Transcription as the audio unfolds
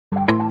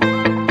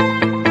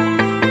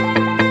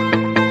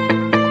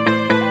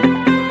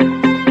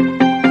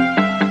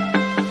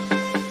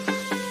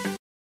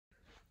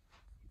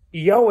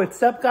Yo,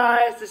 what's up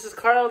guys? This is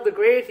Carl the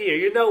Great here.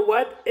 You know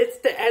what? It's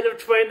the end of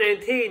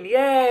 2019.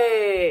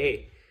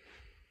 Yay!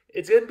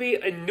 It's gonna be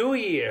a new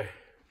year.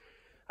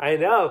 I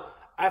know.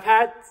 I've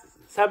had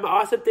some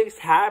awesome things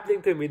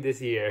happening to me this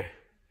year.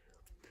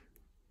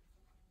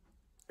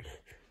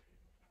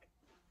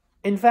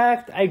 In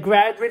fact, I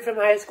graduated from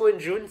high school on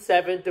June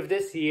 7th of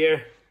this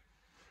year.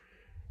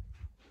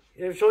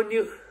 And I've shown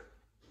you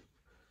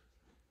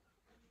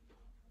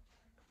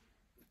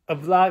a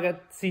vlog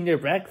at senior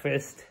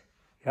breakfast.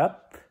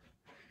 Yup.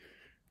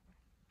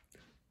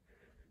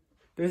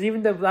 There's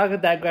even the vlog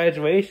of that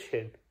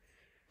graduation.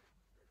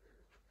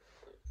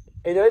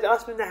 And it was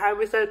awesome to have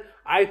me said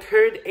I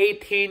turned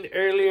 18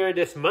 earlier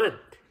this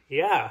month.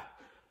 Yeah.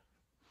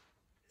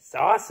 It's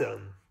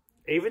awesome.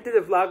 I even did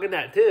a vlog on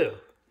that too.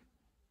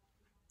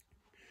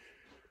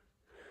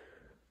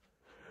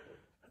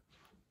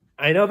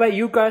 I know that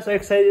you guys are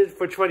excited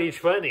for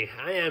 2020.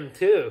 I am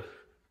too.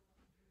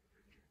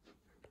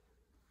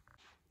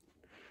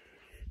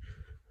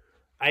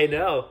 I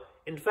know.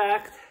 In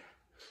fact,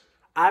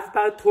 I have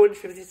about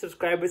 250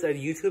 subscribers on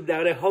YouTube now,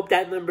 and I hope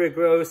that number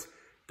grows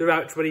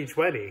throughout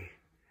 2020.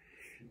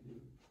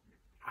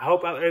 I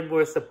hope I'll earn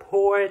more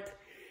support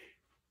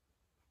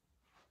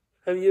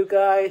from you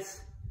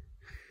guys.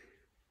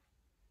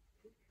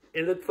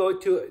 And look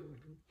forward to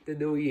the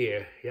new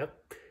year. Yep.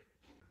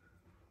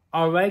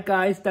 Alright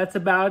guys, that's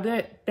about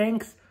it.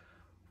 Thanks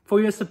for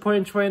your support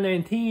in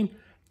 2019.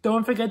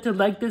 Don't forget to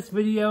like this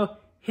video,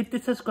 hit the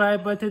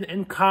subscribe button,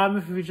 and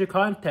comment for future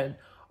content.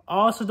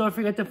 Also, don't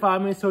forget to follow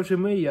me on social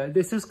media.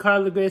 This is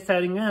Carl the Great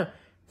signing out.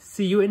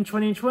 See you in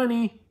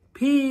 2020.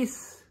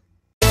 Peace!